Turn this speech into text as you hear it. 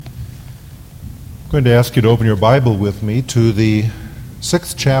I'm going to ask you to open your Bible with me to the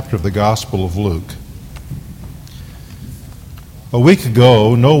 6th chapter of the Gospel of Luke. A week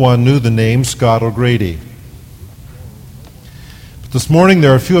ago, no one knew the name Scott O'Grady. But this morning,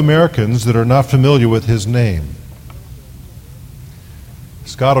 there are a few Americans that are not familiar with his name.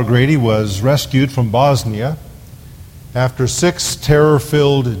 Scott O'Grady was rescued from Bosnia after 6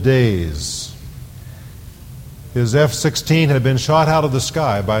 terror-filled days. His F-16 had been shot out of the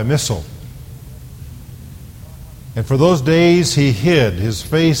sky by a missile. And for those days, he hid his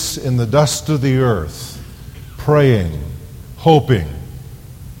face in the dust of the earth, praying, hoping,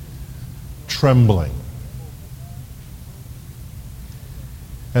 trembling.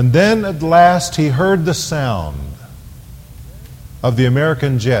 And then at last he heard the sound of the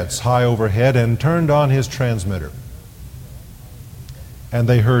American jets high overhead and turned on his transmitter. And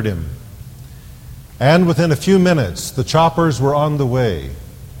they heard him. And within a few minutes, the choppers were on the way.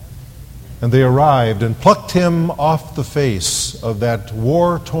 And they arrived and plucked him off the face of that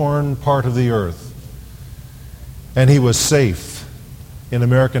war-torn part of the earth. And he was safe in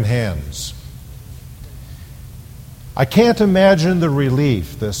American hands. I can't imagine the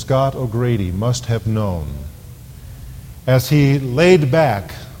relief that Scott O'Grady must have known as he laid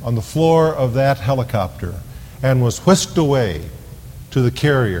back on the floor of that helicopter and was whisked away to the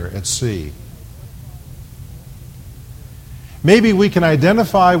carrier at sea. Maybe we can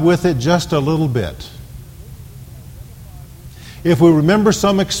identify with it just a little bit. If we remember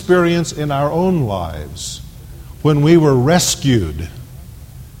some experience in our own lives when we were rescued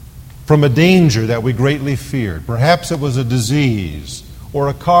from a danger that we greatly feared. Perhaps it was a disease or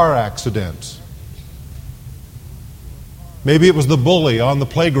a car accident. Maybe it was the bully on the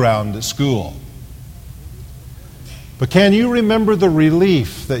playground at school. But can you remember the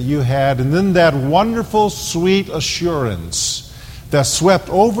relief that you had and then that wonderful, sweet assurance that swept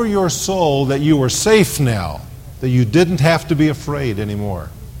over your soul that you were safe now, that you didn't have to be afraid anymore?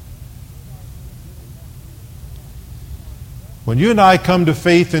 When you and I come to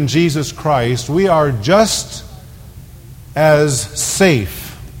faith in Jesus Christ, we are just as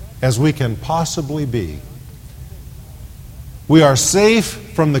safe as we can possibly be. We are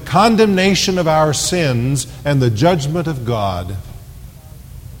safe from the condemnation of our sins and the judgment of God.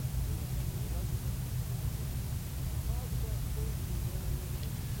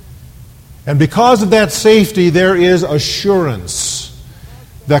 And because of that safety, there is assurance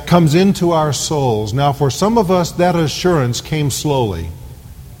that comes into our souls. Now, for some of us, that assurance came slowly.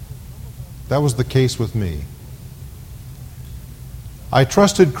 That was the case with me. I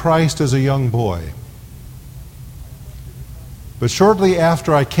trusted Christ as a young boy. But shortly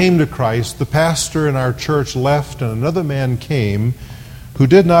after I came to Christ, the pastor in our church left and another man came who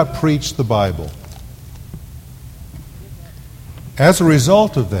did not preach the Bible. As a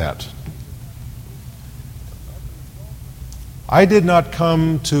result of that, I did not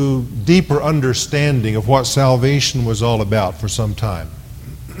come to deeper understanding of what salvation was all about for some time.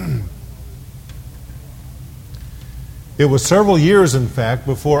 It was several years, in fact,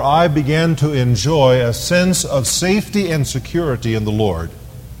 before I began to enjoy a sense of safety and security in the Lord.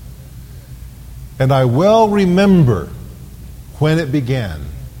 And I well remember when it began.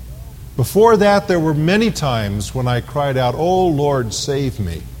 Before that, there were many times when I cried out, "Oh, Lord, save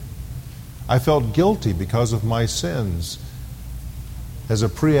me." I felt guilty because of my sins as a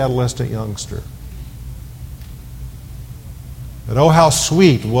pre-adolescent youngster. But oh, how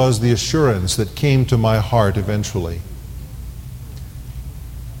sweet was the assurance that came to my heart eventually.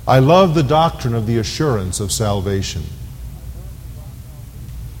 I love the doctrine of the assurance of salvation.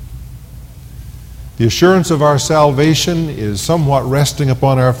 The assurance of our salvation is somewhat resting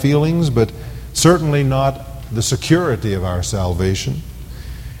upon our feelings, but certainly not the security of our salvation.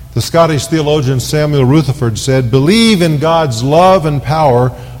 The Scottish theologian Samuel Rutherford said, "Believe in God's love and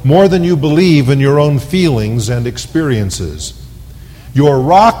power more than you believe in your own feelings and experiences. Your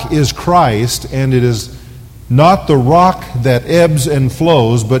rock is Christ, and it is not the rock that ebbs and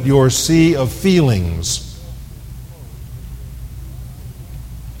flows, but your sea of feelings."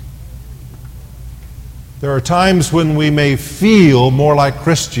 There are times when we may feel more like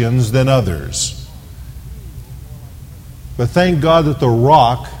Christians than others. But thank God that the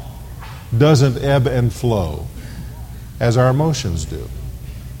rock doesn't ebb and flow as our emotions do.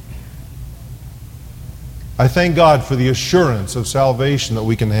 I thank God for the assurance of salvation that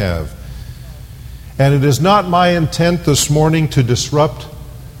we can have. And it is not my intent this morning to disrupt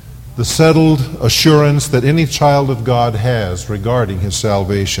the settled assurance that any child of God has regarding his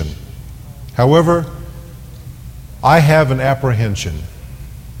salvation. However, I have an apprehension.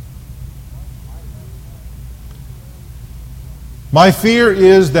 My fear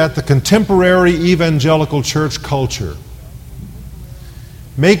is that the contemporary evangelical church culture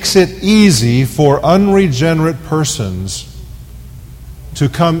makes it easy for unregenerate persons to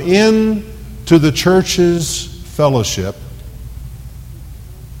come in to the church's fellowship,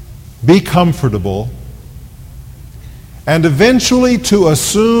 be comfortable, and eventually to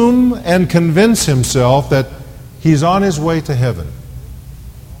assume and convince himself that he's on his way to heaven.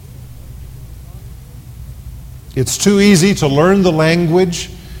 It's too easy to learn the language,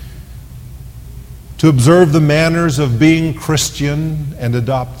 to observe the manners of being Christian and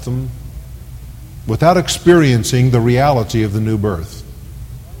adopt them without experiencing the reality of the new birth.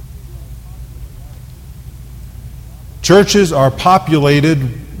 Churches are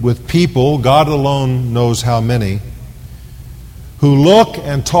populated with people, God alone knows how many, who look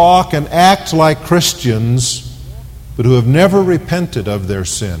and talk and act like Christians, but who have never repented of their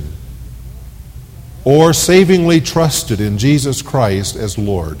sin or savingly trusted in Jesus Christ as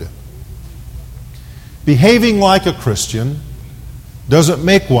Lord. Behaving like a Christian doesn't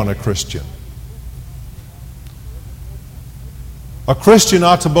make one a Christian. A Christian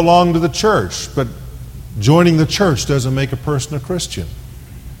ought to belong to the church, but joining the church doesn't make a person a Christian.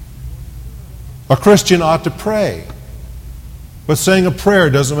 A Christian ought to pray, but saying a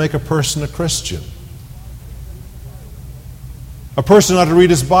prayer doesn't make a person a Christian. A person ought to read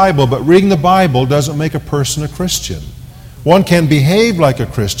his Bible, but reading the Bible doesn't make a person a Christian. One can behave like a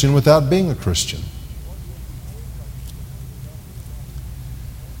Christian without being a Christian.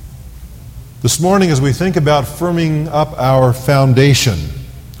 This morning, as we think about firming up our foundation,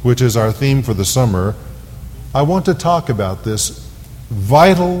 which is our theme for the summer, I want to talk about this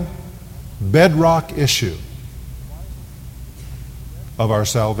vital bedrock issue of our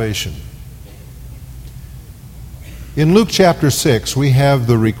salvation. In Luke chapter 6, we have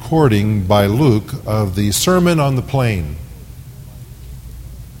the recording by Luke of the Sermon on the Plain.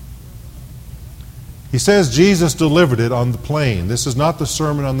 He says Jesus delivered it on the plain. This is not the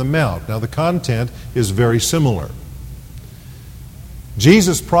Sermon on the Mount. Now, the content is very similar.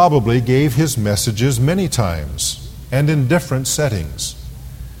 Jesus probably gave his messages many times and in different settings.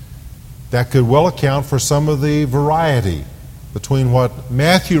 That could well account for some of the variety between what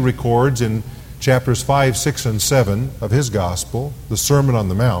Matthew records in chapters 5, 6, and 7 of his Gospel, the Sermon on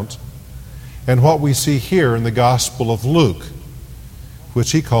the Mount, and what we see here in the Gospel of Luke,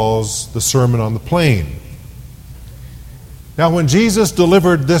 which he calls the Sermon on the Plain. Now, when Jesus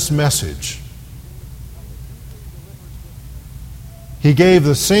delivered this message, he gave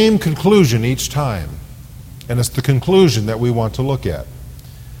the same conclusion each time, and it's the conclusion that we want to look at.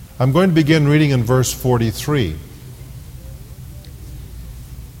 I'm going to begin reading in verse 43.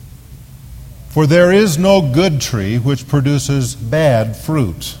 For there is no good tree which produces bad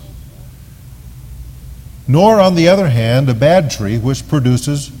fruit, nor, on the other hand, a bad tree which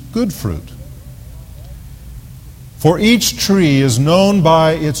produces good fruit. For each tree is known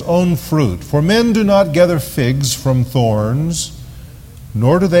by its own fruit. For men do not gather figs from thorns,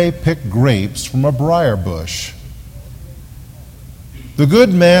 nor do they pick grapes from a briar bush. The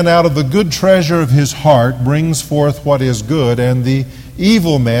good man out of the good treasure of his heart brings forth what is good, and the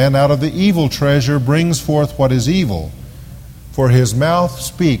evil man out of the evil treasure brings forth what is evil. For his mouth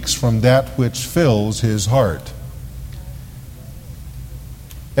speaks from that which fills his heart.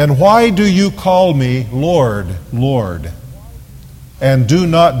 And why do you call me Lord, Lord, and do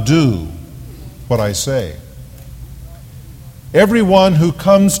not do what I say? Everyone who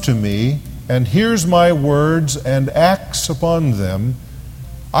comes to me and hears my words and acts upon them,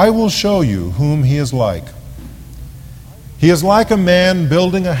 I will show you whom he is like. He is like a man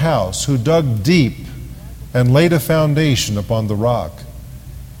building a house who dug deep and laid a foundation upon the rock.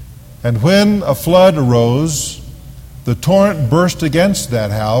 And when a flood arose, the torrent burst against that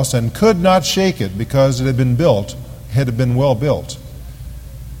house and could not shake it, because it had been well built.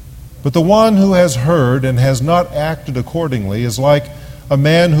 But the one who has heard and has not acted accordingly is like a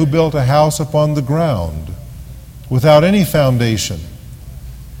man who built a house upon the ground without any foundation.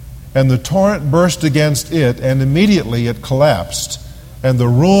 And the torrent burst against it, and immediately it collapsed, and the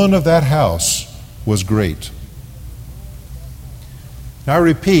ruin of that house was great. Now, I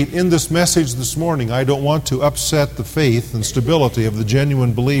repeat, in this message this morning, I don't want to upset the faith and stability of the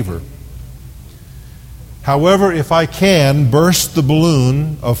genuine believer. However, if I can burst the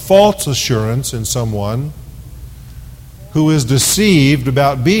balloon of false assurance in someone who is deceived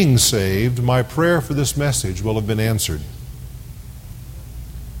about being saved, my prayer for this message will have been answered.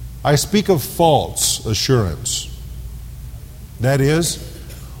 I speak of false assurance. That is,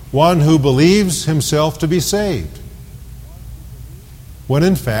 one who believes himself to be saved, when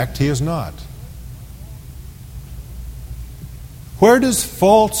in fact he is not. Where does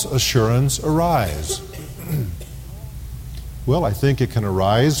false assurance arise? Well, I think it can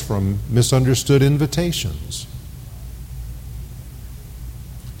arise from misunderstood invitations.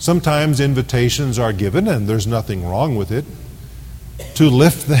 Sometimes invitations are given, and there's nothing wrong with it, to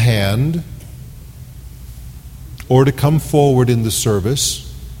lift the hand or to come forward in the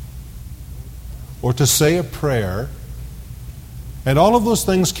service or to say a prayer, and all of those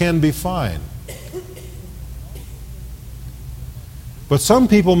things can be fine. But some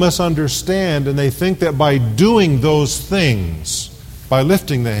people misunderstand, and they think that by doing those things, by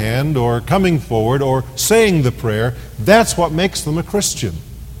lifting the hand or coming forward or saying the prayer, that's what makes them a Christian.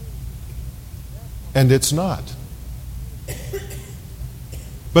 And it's not.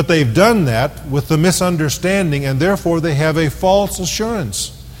 But they've done that with the misunderstanding, and therefore they have a false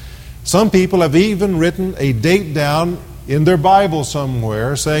assurance. Some people have even written a date down in their Bible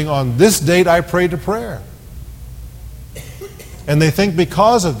somewhere saying, on this date I prayed a prayer. And they think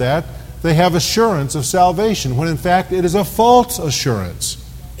because of that, they have assurance of salvation, when in fact it is a false assurance.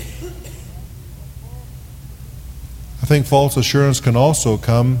 I think false assurance can also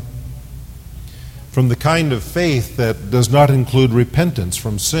come from the kind of faith that does not include repentance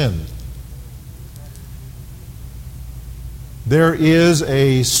from sin. There is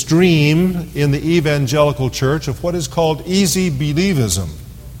a stream in the evangelical church of what is called easy believism,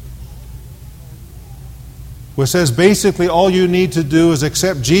 which says basically all you need to do is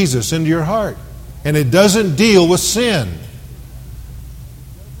accept Jesus into your heart. And it doesn't deal with sin.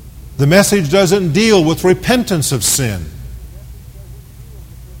 The message doesn't deal with repentance of sin.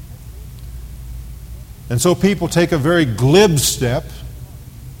 And so people take a very glib step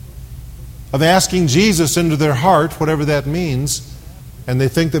of asking Jesus into their heart, whatever that means, and they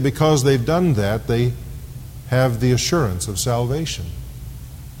think that because they've done that, they have the assurance of salvation.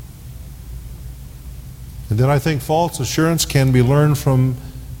 And then I think false assurance can be learned from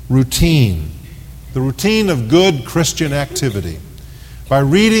routine, the routine of good Christian activity, by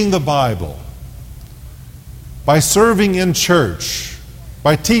reading the Bible, by serving in church,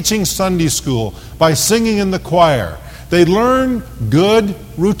 by teaching Sunday school, by singing in the choir. They learn good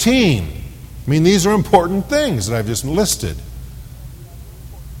routine. I mean, these are important things that I've just listed.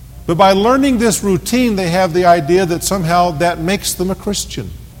 But by learning this routine, they have the idea that somehow that makes them a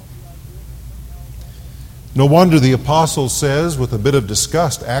Christian. No wonder the apostle says, with a bit of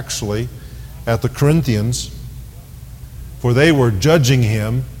disgust actually, at the Corinthians, for they were judging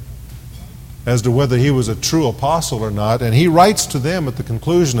him as to whether he was a true apostle or not, and he writes to them at the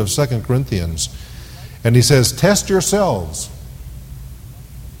conclusion of 2 Corinthians, and he says, test yourselves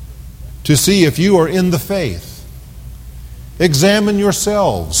to see if you are in the faith. Examine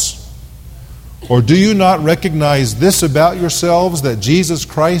yourselves. Or do you not recognize this about yourselves, that Jesus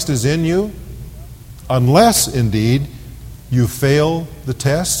Christ is in you? Unless, indeed, you fail the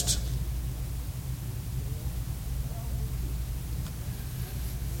test.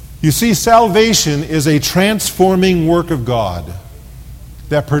 You see, salvation is a transforming work of God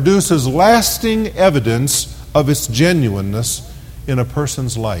that produces lasting evidence of its genuineness in a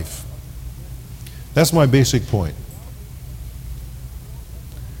person's life. That's my basic point.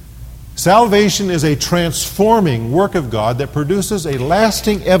 Salvation is a transforming work of God that produces a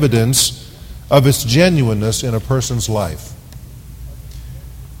lasting evidence of its genuineness in a person's life.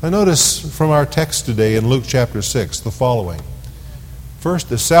 Now notice from our text today in Luke chapter 6 the following. First,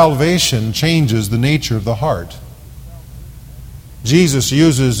 the salvation changes the nature of the heart. Jesus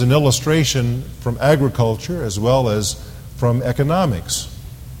uses an illustration from agriculture as well as from economics.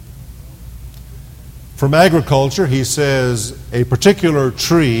 From agriculture, he says, a particular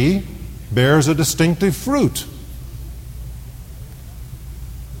tree bears a distinctive fruit.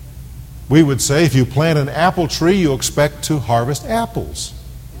 We would say if you plant an apple tree, you expect to harvest apples.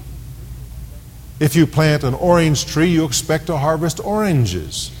 If you plant an orange tree, you expect to harvest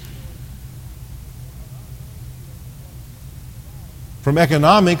oranges. From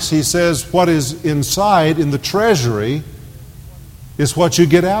economics, he says what is inside in the treasury is what you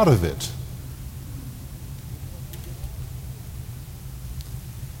get out of it.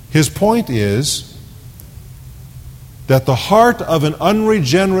 His point is that the heart of an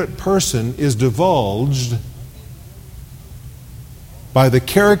unregenerate person is divulged by the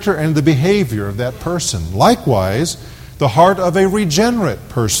character and the behavior of that person. Likewise, the heart of a regenerate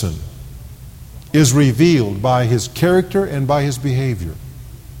person is revealed by his character and by his behavior.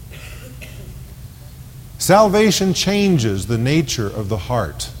 Salvation changes the nature of the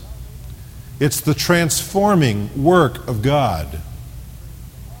heart. It's the transforming work of God.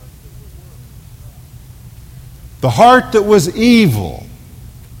 The heart that was evil,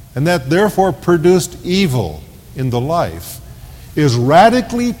 and that therefore produced evil in the life, is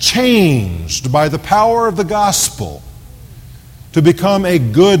radically changed by the power of the gospel to become a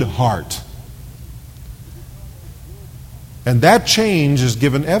good heart. And that change is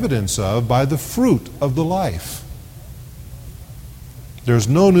given evidence of by the fruit of the life. There's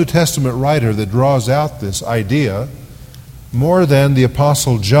no New Testament writer that draws out this idea more than the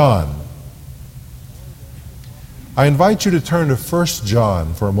Apostle John. I invite you to turn to 1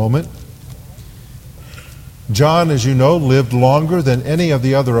 John for a moment. John, as you know, lived longer than any of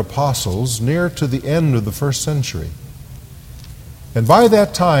the other apostles, near to the end of the first century. And by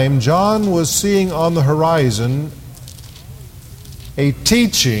that time, John was seeing on the horizon a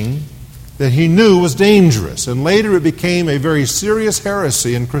teaching that he knew was dangerous, and later it became a very serious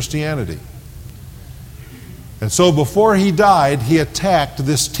heresy in Christianity. And so before he died, he attacked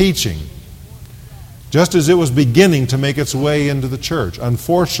this teaching, just as it was beginning to make its way into the church.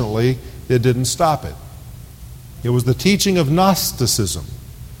 Unfortunately, it didn't stop it. It was the teaching of Gnosticism.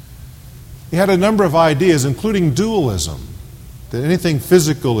 He had a number of ideas, including dualism, that anything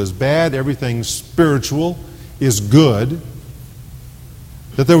physical is bad, everything spiritual is good,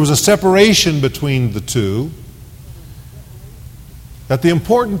 that there was a separation between the two, that the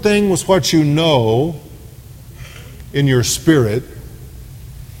important thing was what you know in your spirit,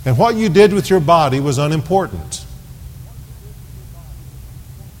 and what you did with your body was unimportant.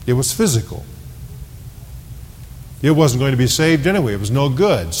 It was physical. It wasn't going to be saved anyway. It was no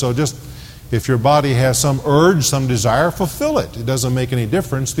good. So just if your body has some urge, some desire, fulfill it. It doesn't make any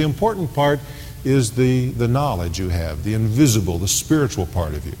difference. The important part is the knowledge you have, the invisible, the spiritual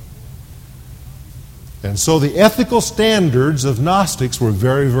part of you. And so the ethical standards of Gnostics were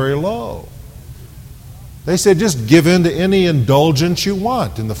very, very low. They said just give in to any indulgence you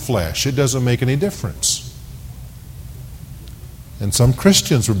want in the flesh. It doesn't make any difference. And some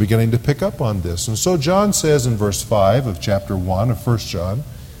Christians were beginning to pick up on this. And so John says in verse 5 of chapter 1 of 1 John,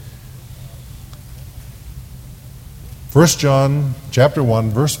 1 John chapter 1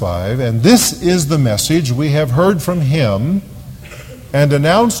 verse 5, and this is the message we have heard from him and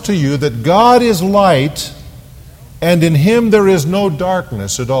announced to you, that God is light, and in him there is no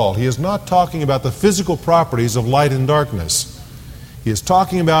darkness at all. He is not talking about the physical properties of light and darkness. He is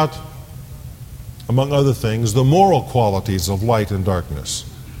talking about, among other things, the moral qualities of light and darkness.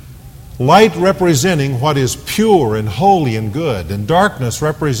 Light representing what is pure and holy and good, and darkness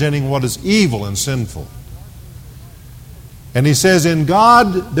representing what is evil and sinful. And he says, in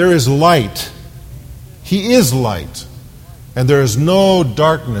God there is light. He is light. And there is no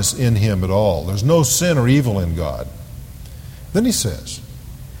darkness in him at all. There's no sin or evil in God. Then he says,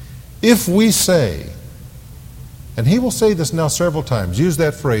 if we say, and he will say this now several times, use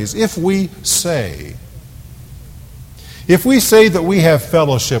that phrase, if we say that we have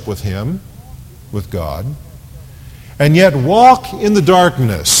fellowship with him, with God, and yet walk in the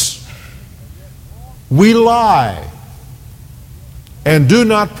darkness, we lie and do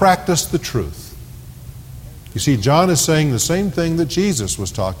not practice the truth. You see, John is saying the same thing that Jesus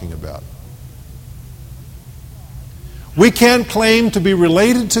was talking about. We can't claim to be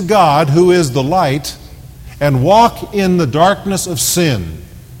related to God, who is the light, and walk in the darkness of sin.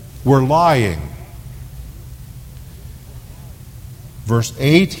 We're lying. Verse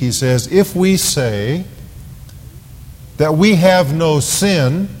 8, he says, if we say that we have no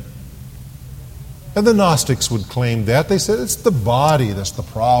sin, and the Gnostics would claim that. They said, it's the body that's the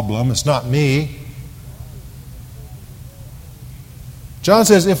problem, it's not me. John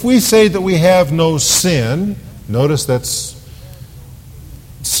says, if we say that we have no sin, notice that's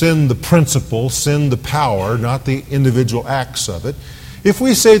sin the principle, sin the power, not the individual acts of it. If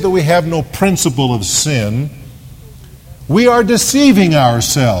we say that we have no principle of sin, we are deceiving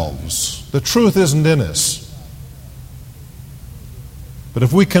ourselves. The truth isn't in us. But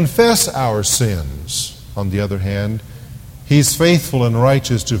if we confess our sins, on the other hand, he's faithful and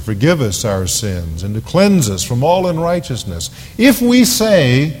righteous to forgive us our sins and to cleanse us from all unrighteousness. If we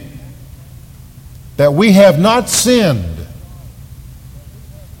say that we have not sinned,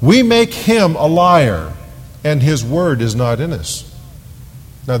 we make him a liar, and his word is not in us.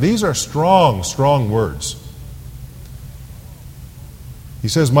 Now these are strong, strong words. He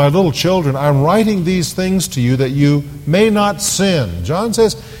says, my little children, I'm writing these things to you that you may not sin. John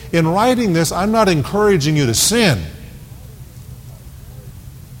says, in writing this, I'm not encouraging you to sin.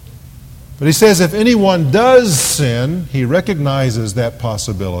 But he says, if anyone does sin, he recognizes that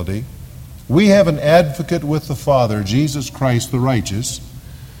possibility. We have an advocate with the Father, Jesus Christ the righteous,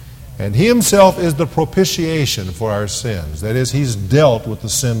 and he himself is the propitiation for our sins. That is, he's dealt with the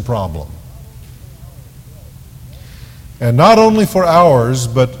sin problem. And not only for ours,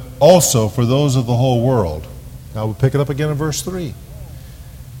 but also for those of the whole world. Now we'll pick it up again in verse 3.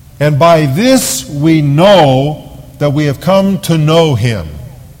 And by this we know that we have come to know Him,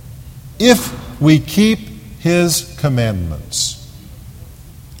 if we keep His commandments.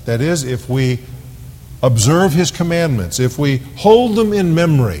 That is, if we observe His commandments, if we hold them in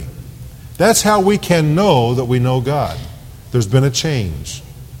memory. That's how we can know that we know God. There's been a change,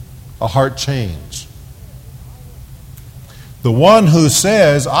 a heart change. The one who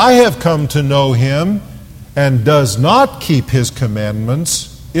says, I have come to know Him, and does not keep His commandments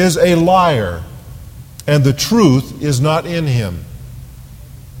is a liar, and the truth is not in him.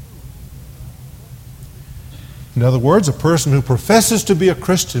 In other words, a person who professes to be a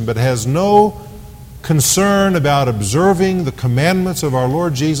Christian but has no concern about observing the commandments of our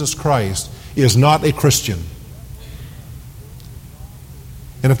Lord Jesus Christ is not a Christian.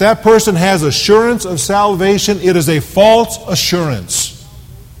 And if that person has assurance of salvation, it is a false assurance.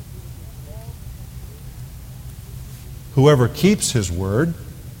 Whoever keeps His word,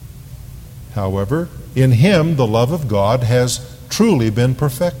 however, in him the love of God has truly been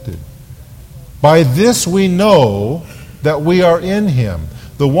perfected. By this we know that we are in Him.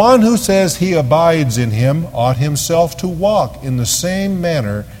 The one who says he abides in Him ought himself to walk in the same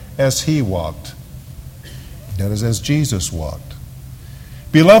manner as He walked. That is, as Jesus walked.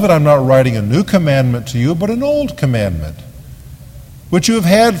 Beloved, I'm not writing a new commandment to you, but an old commandment, which you have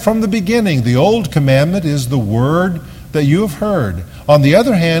had from the beginning. The old commandment is the word that you have heard. On the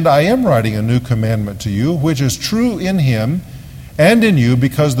other hand, I am writing a new commandment to you, which is true in Him and in you,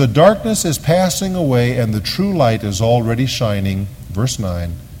 because the darkness is passing away and the true light is already shining. Verse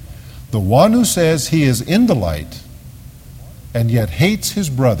 9. The one who says he is in the light and yet hates his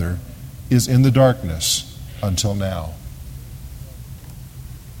brother is in the darkness until now.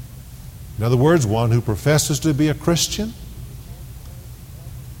 In other words, one who professes to be a Christian,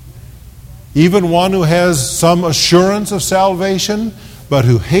 even one who has some assurance of salvation, but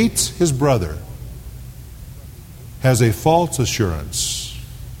who hates his brother, has a false assurance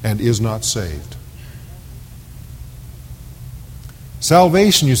and is not saved.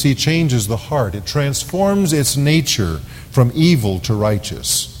 Salvation, you see, changes the heart. It transforms its nature from evil to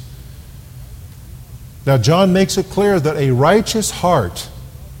righteous. Now, John makes it clear that a righteous heart,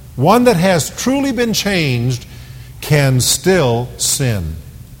 one that has truly been changed, can still sin.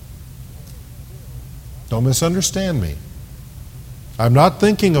 Don't misunderstand me. I'm not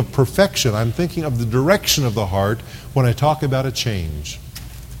thinking of perfection. I'm thinking of the direction of the heart when I talk about a change.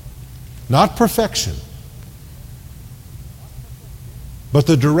 Not perfection. But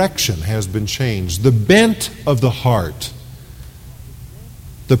the direction has been changed. The bent of the heart,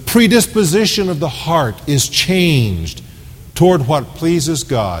 the predisposition of the heart is changed toward what pleases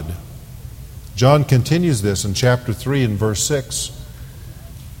God. John continues this in chapter 3 and verse 6.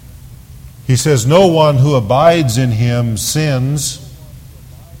 He says, no one who abides in Him sins.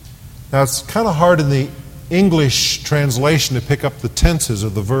 Now, it's kind of hard in the English translation to pick up the tenses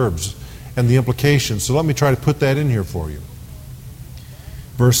of the verbs and the implications, so let me try to put that in here for you.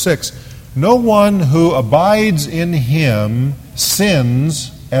 Verse 6, no one who abides in Him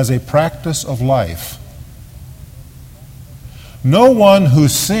sins as a practice of life. No one who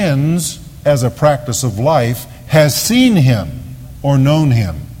sins as a practice of life has seen Him or known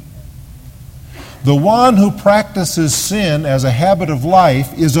Him. The one who practices sin as a habit of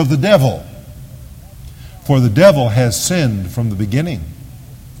life is of the devil, for the devil has sinned from the beginning.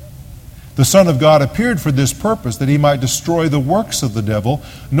 The Son of God appeared for this purpose, that He might destroy the works of the devil.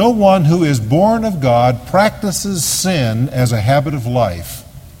 No one who is born of God practices sin as a habit of life.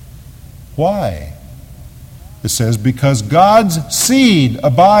 Why? It says, because God's seed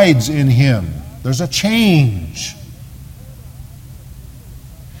abides in him. There's a change.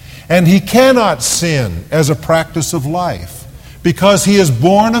 And he cannot sin as a practice of life because he is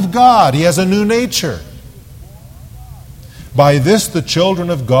born of God. He has a new nature. By this the children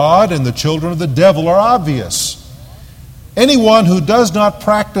of God and the children of the devil are obvious. Anyone who does not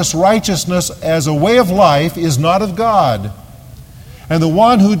practice righteousness as a way of life is not of God. And the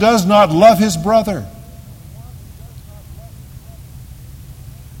one who does not love his brother.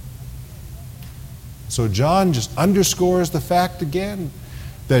 So John just underscores the fact again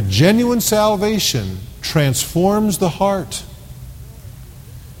that genuine salvation transforms the heart.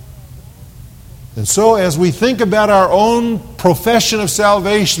 And so as we think about our own profession of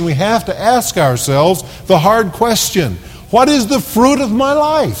salvation, we have to ask ourselves the hard question: what is the fruit of my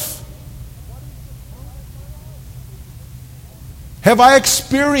life? Have I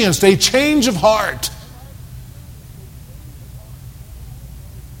experienced a change of heart?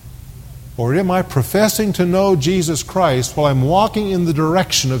 Or am I professing to know Jesus Christ while I'm walking in the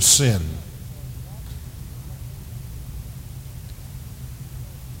direction of sin?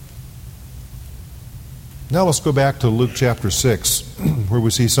 Now let's go back to Luke chapter 6, where we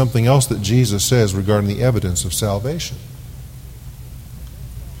see something else that Jesus says regarding the evidence of salvation.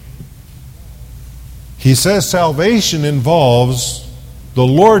 He says salvation involves the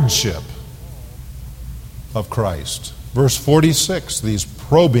lordship of Christ. Verse 46, these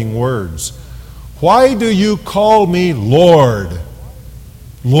probing words. Why do you call me Lord,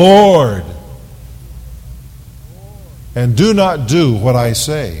 Lord, and do not do what I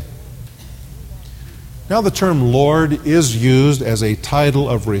say? Now the term Lord is used as a title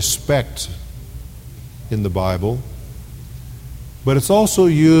of respect in the Bible, but it's also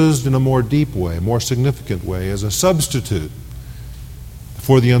used in a more deep way, more significant way, as a substitute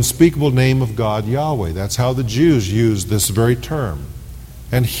for the unspeakable name of God, Yahweh. That's how the Jews used this very term.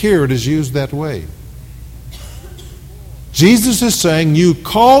 And here it is used that way. Jesus is saying, you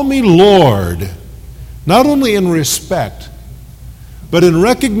call me Lord, not only in respect, but in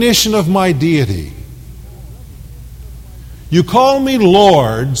recognition of my deity. You call me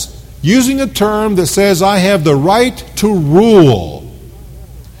lords, using a term that says I have the right to rule.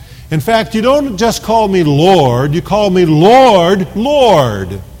 In fact, you don't just call me Lord, you call me Lord,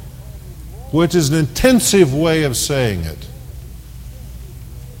 Lord, which is an intensive way of saying it,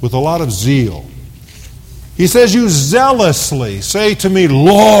 with a lot of zeal. He says, you zealously say to me,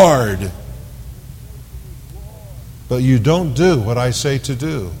 Lord, but you don't do what I say to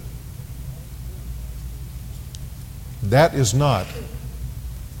do. That is not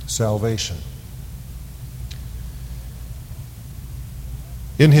salvation.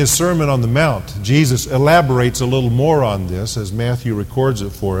 In his Sermon on the Mount, Jesus elaborates a little more on this as Matthew records it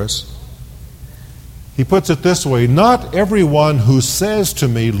for us. He puts it this way, not everyone who says to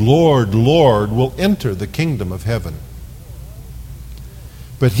me, Lord, Lord, will enter the kingdom of heaven,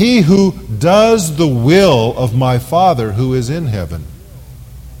 but he who does the will of my Father who is in heaven.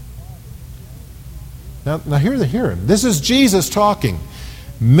 Now hear him. This is Jesus talking.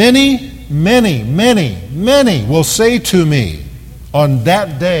 Many, many, many, many will say to me on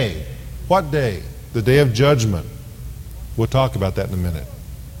that day. What day? The day of judgment. We'll talk about that in a minute.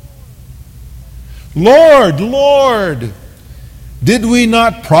 Lord, Lord, did we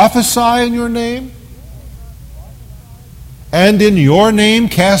not prophesy in your name? And in your name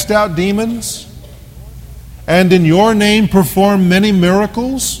cast out demons? And in your name perform many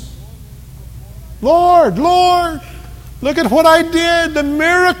miracles? Lord, Lord, look at what I did, the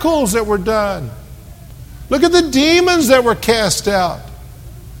miracles that were done. Look at the demons that were cast out.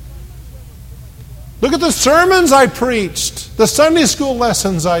 Look at the sermons I preached, the Sunday school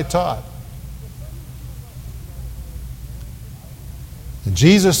lessons I taught. And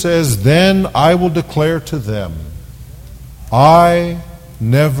Jesus says, then I will declare to them, I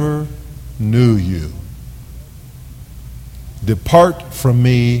never knew you. Depart from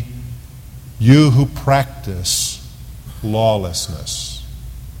me, you who practice lawlessness.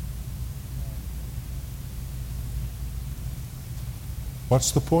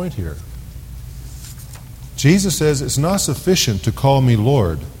 What's the point here? Jesus says it's not sufficient to call me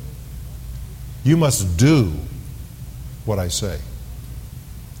Lord. You must do what I say.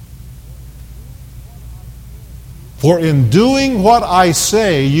 For in doing what I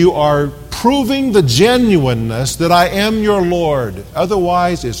say, you are proving the genuineness that I am your Lord.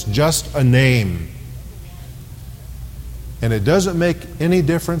 Otherwise, it's just a name. And it doesn't make any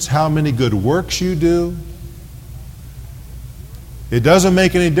difference how many good works you do. It doesn't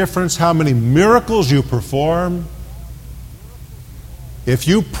make any difference how many miracles you perform. If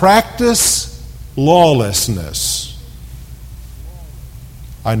you practice lawlessness,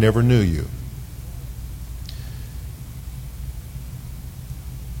 I never knew you.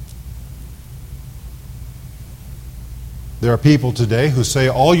 There are people today who say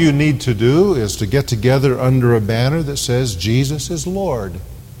all you need to do is to get together under a banner that says Jesus is Lord.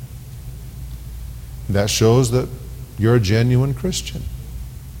 That shows that you're a genuine Christian.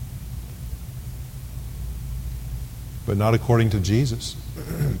 But not according to Jesus.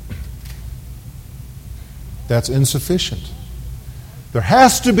 That's insufficient. There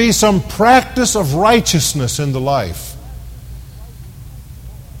has to be some practice of righteousness in the life.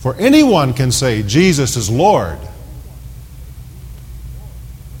 For anyone can say Jesus is Lord.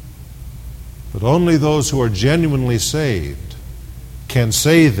 But only those who are genuinely saved can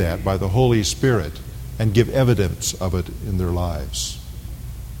say that by the Holy Spirit and give evidence of it in their lives.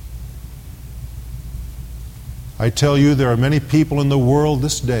 I tell you, there are many people in the world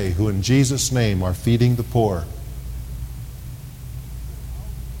this day who in Jesus' name are feeding the poor,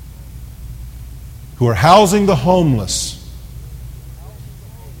 who are housing the homeless,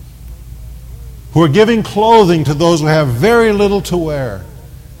 who are giving clothing to those who have very little to wear,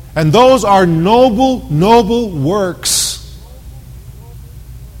 And those are noble, noble works.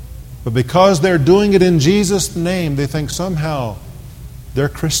 But because they're doing it in Jesus' name, they think somehow they're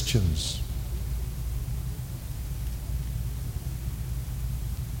Christians.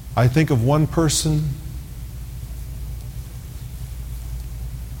 I think of one person.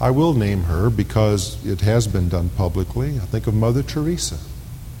 I will name her because it has been done publicly. I think of Mother Teresa,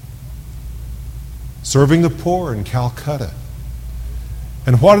 serving the poor in Calcutta.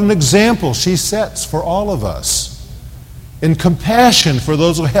 And what an example she sets for all of us in compassion for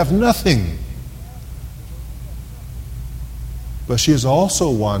those who have nothing. But she is also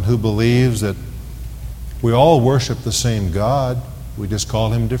one who believes that we all worship the same God. We just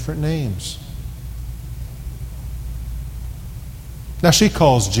call Him different names. Now she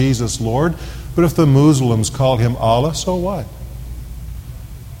calls Jesus Lord, but if the Muslims call Him Allah, so what?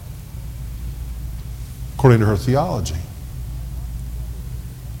 According to her theology.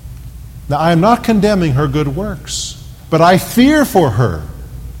 Now I am not condemning her good works, but I fear for her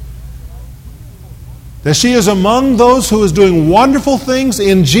that she is among those who is doing wonderful things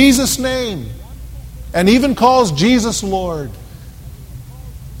in Jesus' name and even calls Jesus Lord.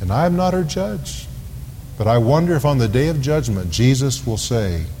 And I am not her judge. But I wonder if on the day of judgment, Jesus will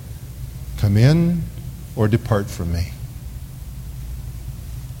say, "Come in or depart from me."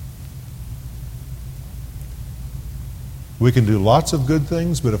 We can do lots of good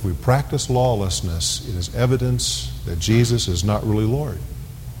things, but if we practice lawlessness, it is evidence that Jesus is not really Lord.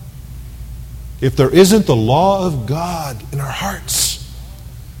 If there isn't the law of God in our hearts,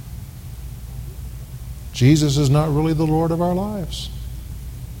 Jesus is not really the Lord of our lives.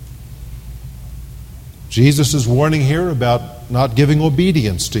 Jesus is warning here about not giving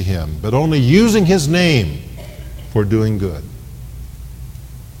obedience to Him, but only using His name for doing good.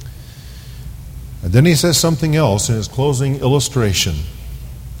 And then He says something else in His closing illustration.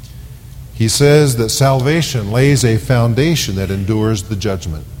 He says that salvation lays a foundation that endures the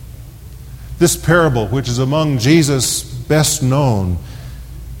judgment. This parable, which is among Jesus' best known,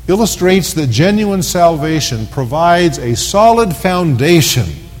 illustrates that genuine salvation provides a solid foundation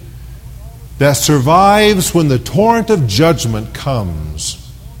that survives when the torrent of judgment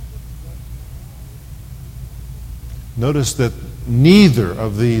comes. Notice that neither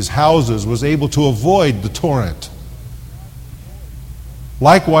of these houses was able to avoid the torrent.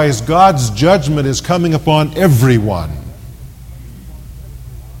 Likewise, God's judgment is coming upon everyone.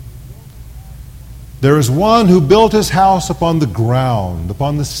 There is one who built his house upon the ground,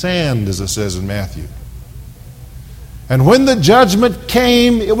 upon the sand, as it says in Matthew. And when the judgment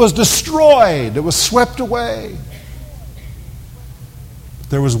came, it was destroyed. It was swept away.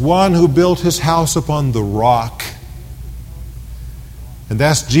 There was one who built his house upon the rock. And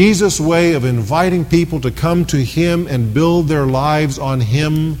that's Jesus' way of inviting people to come to Him and build their lives on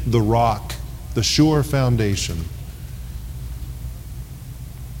Him, the rock, the sure foundation.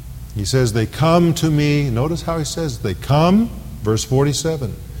 He says, they come to me. Notice how He says, they come, verse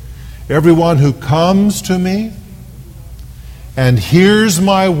 47. Everyone who comes to me and hears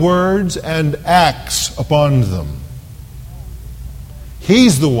my words and acts upon them.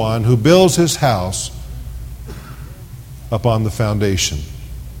 He's the one who builds his house upon the foundation.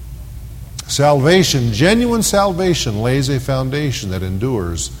 Salvation, genuine salvation, lays a foundation that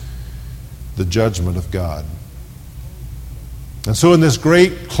endures the judgment of God. And so in this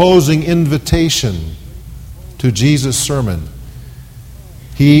great closing invitation to Jesus' sermon,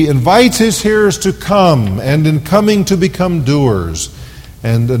 He invites His hearers to come, and in coming to become doers,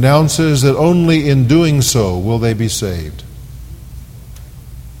 and announces that only in doing so will they be saved.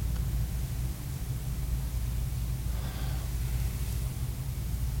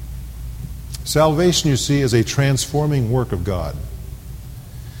 Salvation, you see, is a transforming work of God.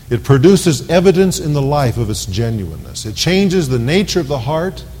 It produces evidence in the life of its genuineness. It changes the nature of the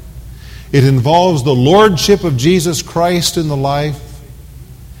heart. It involves the lordship of Jesus Christ in the life.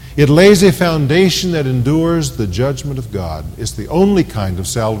 It lays a foundation that endures the judgment of God. It's the only kind of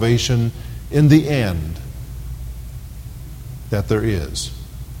salvation in the end that there is.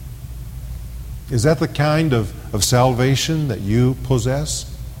 Is that the kind of salvation that you possess?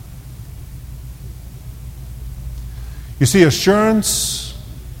 You see, assurance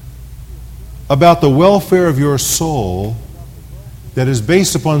about the welfare of your soul that is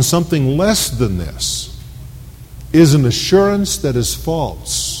based upon something less than this is an assurance that is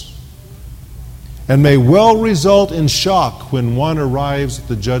false and may well result in shock when one arrives at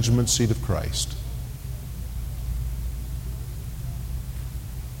the judgment seat of Christ.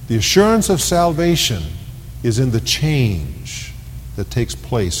 The assurance of salvation is in the change that takes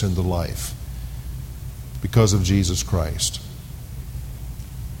place in the life because of Jesus Christ.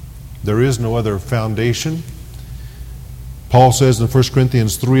 There is no other foundation. Paul says in 1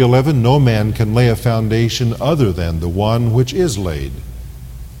 Corinthians 3:11, no man can lay a foundation other than the one which is laid,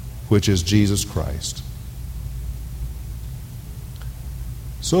 which is Jesus Christ.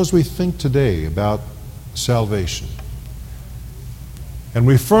 So as we think today about salvation, and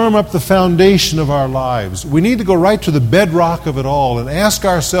we firm up the foundation of our lives, we need to go right to the bedrock of it all and ask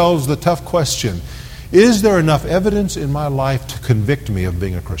ourselves the tough question, is there enough evidence in my life to convict me of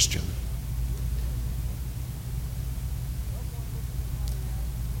being a Christian?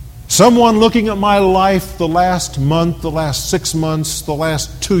 Someone looking at my life the last month, the last 6 months, the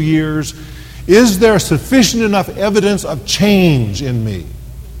last 2 years, is there sufficient enough evidence of change in me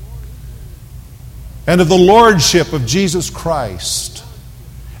and of the lordship of Jesus Christ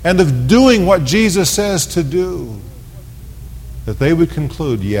and of doing what Jesus says to do, that they would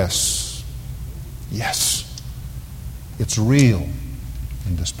conclude, yes, it's real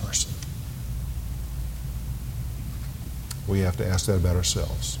in this person? We have to ask that about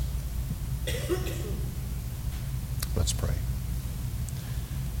ourselves. Let's pray.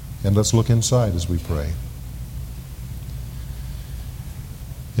 And let's look inside as we pray.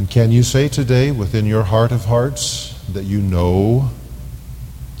 And can you say today within your heart of hearts that you know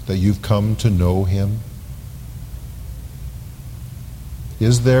that you've come to know Him?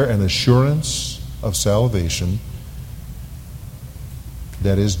 Is there an assurance of salvation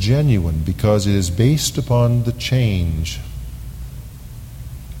that is genuine because it is based upon the change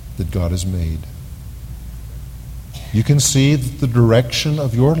that God has made? You can see that the direction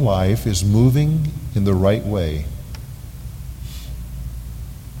of your life is moving in the right way.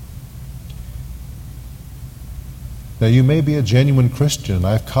 Now, you may be a genuine Christian.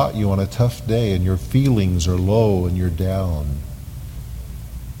 I've caught you on a tough day and your feelings are low and you're down.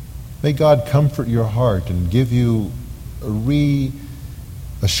 May God comfort your heart and give you a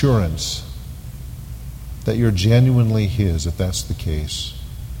reassurance that you're genuinely His, if that's the case.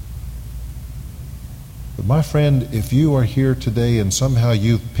 But my friend, if you are here today and somehow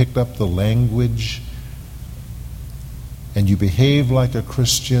you've picked up the language and you behave like a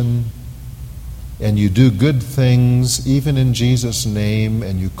Christian and you do good things even in Jesus' name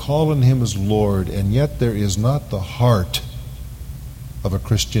and you call on Him as Lord, and yet there is not the heart of a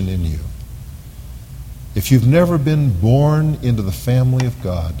Christian in you, if you've never been born into the family of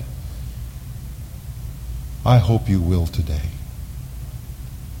God, I hope you will today.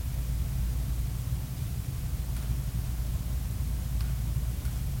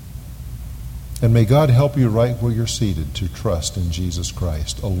 And may God help you right where you're seated to trust in Jesus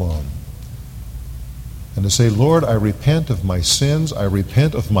Christ alone. And to say, Lord, I repent of my sins. I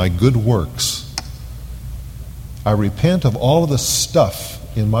repent of my good works. I repent of all of the stuff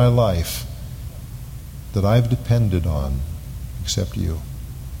in my life that I've depended on except you.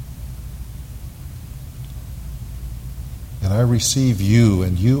 And I receive you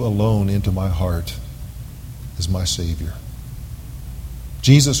and you alone into my heart as my Savior.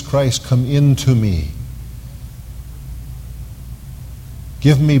 Jesus Christ, come into me.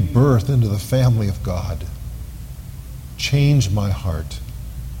 Give me birth into the family of God. Change my heart.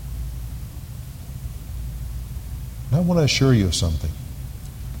 And I want to assure you of something.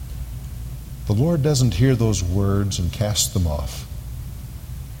 The Lord doesn't hear those words and cast them off.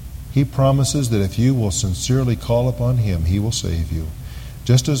 He promises that if you will sincerely call upon Him, He will save you.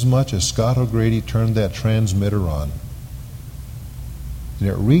 Just as much as Scott O'Grady turned that transmitter on, and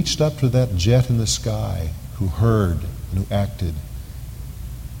it reached up to that jet in the sky who heard and who acted.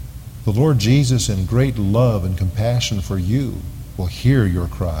 The Lord Jesus, in great love and compassion for you, will hear your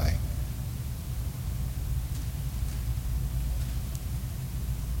cry.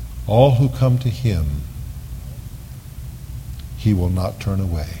 All who come to Him, He will not turn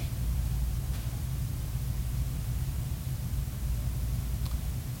away.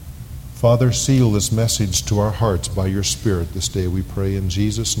 Father, seal this message to our hearts by your Spirit this day, we pray in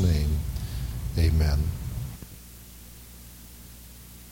Jesus' name. Amen.